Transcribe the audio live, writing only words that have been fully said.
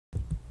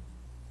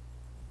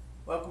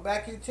Welcome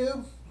back,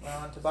 YouTube. We're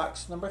on to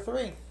box number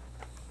 3.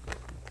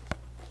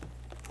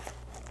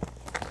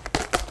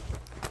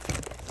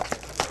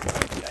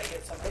 Gotta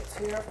get some hits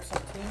here for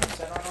some teams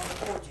that aren't on the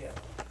board yet.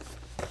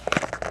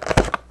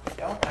 If you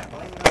don't, I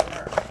blame it on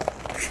her.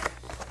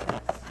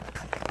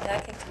 Yeah, I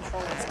can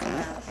control this coming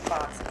out of the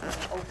box. It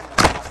doesn't open the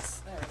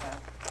box. There we go.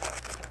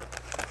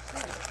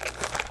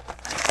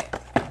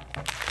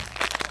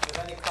 If there's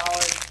any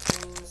college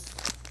teams,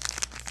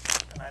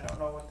 and I don't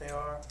know what they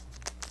are,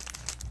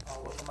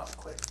 I'll look them up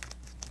quick.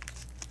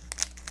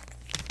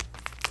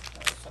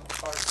 There's some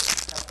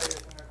cards that have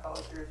players in their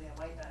college jersey and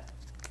might not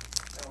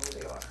know who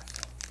they are.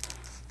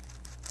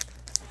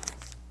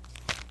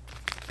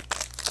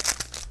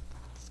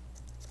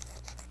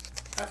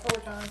 Fast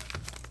forward time.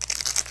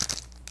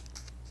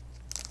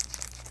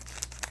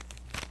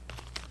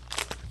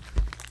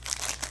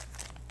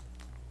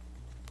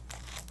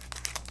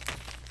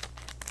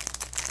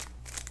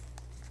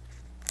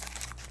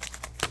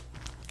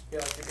 Feel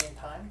like you're being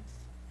timed?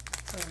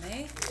 For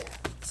me? Yeah.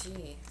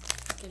 Gee,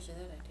 what gives you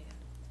that idea?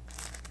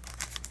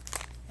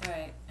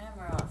 Alright, and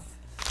we're off.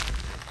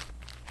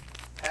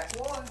 Pack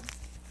 1.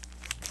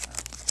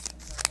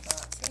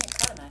 See, I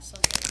caught a nice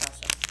little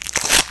caution.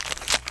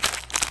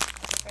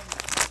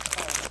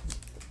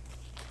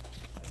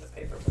 There's a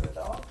paper for the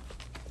dog.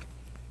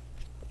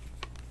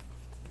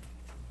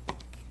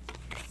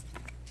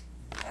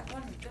 That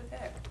one, good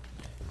pick.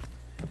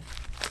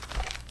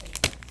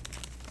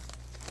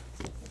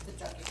 Get the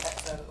junkie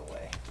packs out of the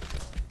way.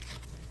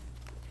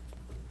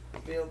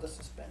 Build the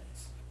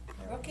suspense.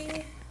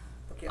 Rookie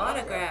Rookie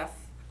autograph.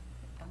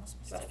 Almost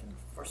missed it. Justin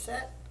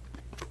Forsett.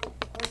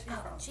 Where's he Oh,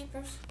 from?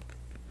 cheapers.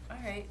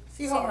 Alright.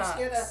 Seahawks,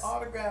 get an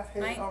autograph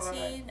hit.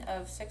 19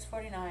 of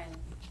 649.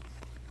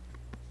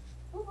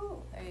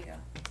 Woohoo! There you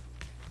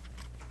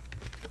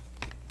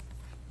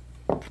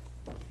go.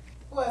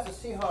 Who has the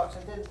Seahawks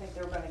and didn't think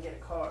they were going to get a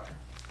card?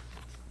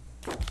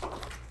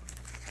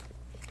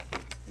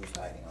 Who's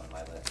hiding on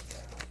my list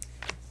there?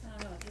 I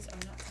don't know, these are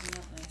not coming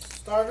out nice.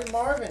 Starvin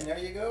Marvin, there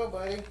you go,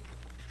 buddy.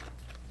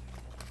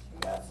 You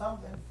got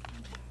something.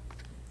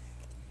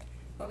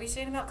 What were you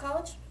saying about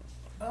college?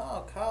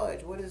 Oh,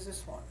 college. What is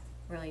this one?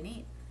 Really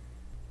neat.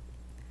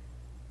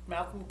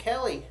 Malcolm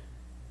Kelly.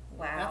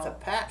 Wow. That's a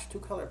patch,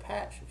 2-color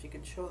patch. If you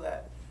can show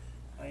that,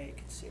 oh yeah, you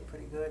can see it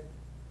pretty good.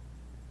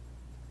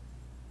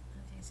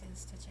 How do you see the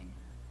stitching?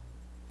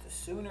 The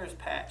Sooners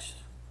patch.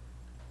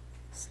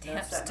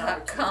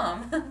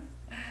 Stamps.com.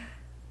 I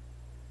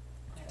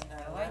have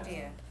no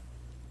idea.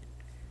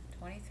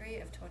 23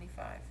 of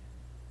 25.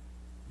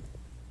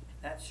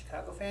 That's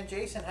Chicago fan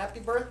Jason. Happy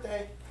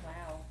birthday.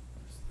 Wow.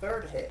 His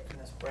 3rd hit in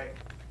this break.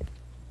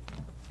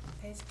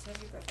 Pays its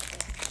every birthday.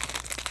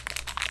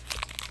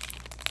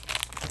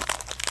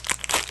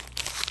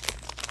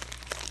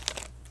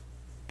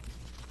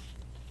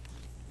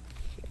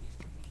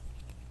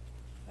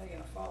 How are you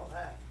going to follow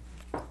that?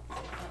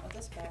 Not with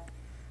this back.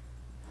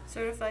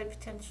 Certified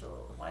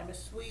potential. Lima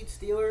Sweet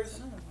Steelers.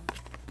 Another one.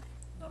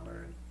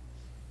 Numbered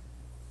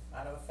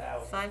out of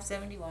 1,000.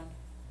 571.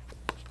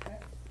 Okay.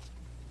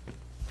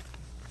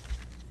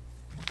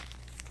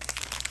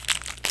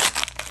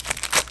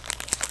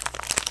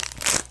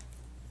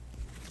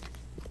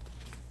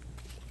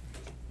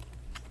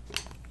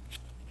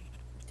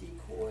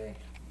 Decoy.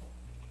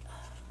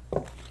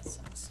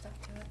 Some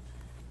stuck to it.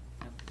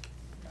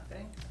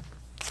 Nothing.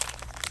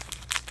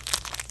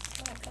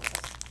 Oh, a couple.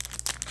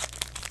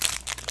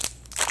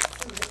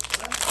 2 hits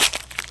left.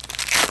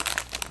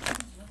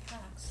 No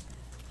packs.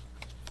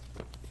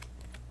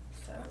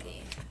 7.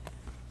 Rookie.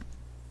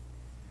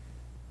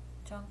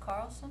 John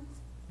Carlson?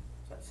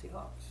 Is that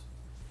Seahawks?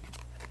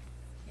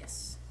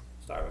 Yes.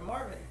 Starvin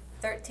Marvin.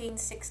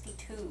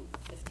 1362.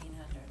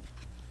 1500.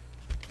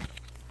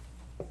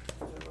 Is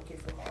it a rookie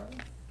for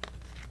Marvin?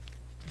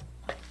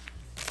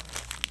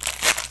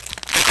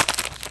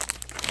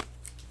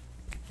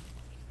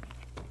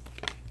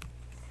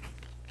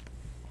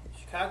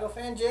 Chicago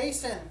fan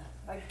Jason.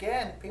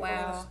 Again, people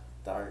are going to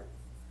start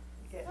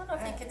I getting don't know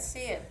if you mad can here.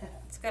 see it.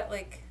 It's got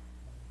like,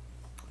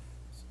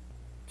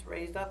 It's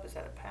raised up. Is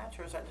that a patch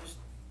or is that just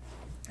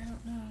I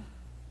don't know.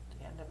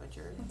 the end of a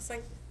jersey? Looks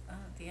like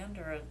the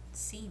under a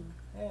seam.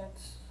 Yeah,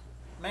 it's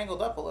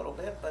mangled up a little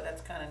bit, but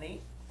that's kind of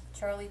neat.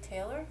 Charlie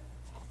Taylor?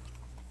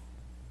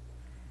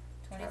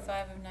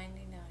 25 of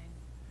 99.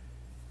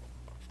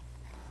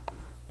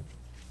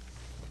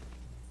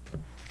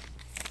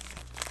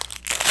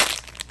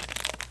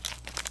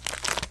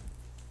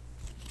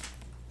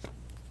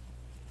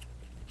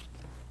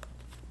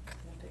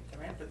 Didn't take the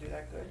ramp to do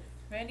that good.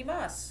 Randy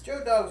Moss.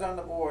 Joe Dog's on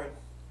the board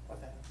with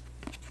an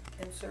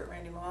insert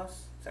Randy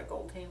Moss. Is that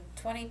gold team?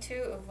 22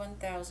 of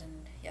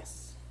 1000.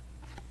 Yes.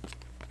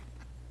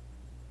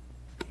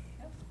 There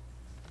you go.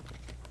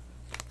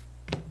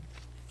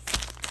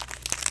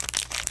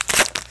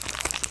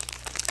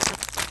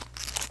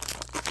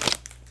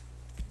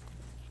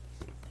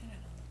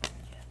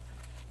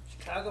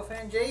 Chicago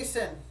fan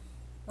Jason.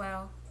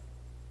 Wow.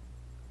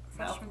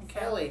 Malcolm Freshman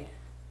Kelly.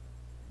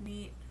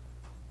 Neat.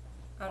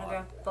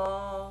 Autographed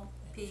ball,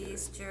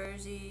 piece,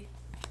 jersey.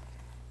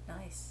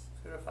 Nice.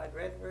 Certified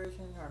red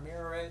version or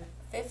mirror red.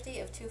 50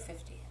 of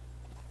 250.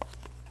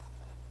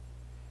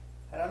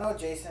 I don't know,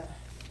 Jason.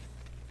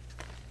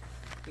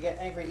 You get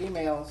angry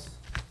emails.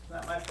 It's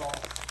not my fault.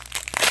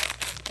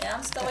 Yeah,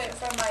 I'm still waiting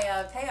for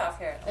my payoff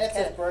here. It's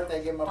his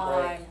birthday. Give him a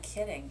break. I'm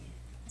kidding.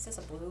 Is this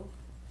a blue?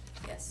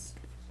 Yes.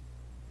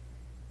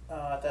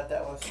 I thought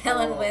that was.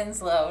 Kellen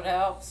Winslow.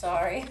 No,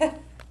 sorry.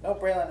 No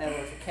Braylon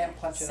Edwards. You can't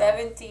punch it.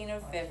 17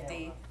 of on 50.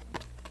 camera.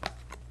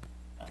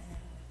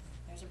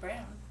 There's a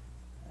brown.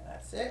 And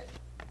that's it.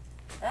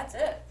 That's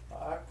it.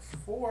 Box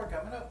 4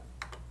 coming up.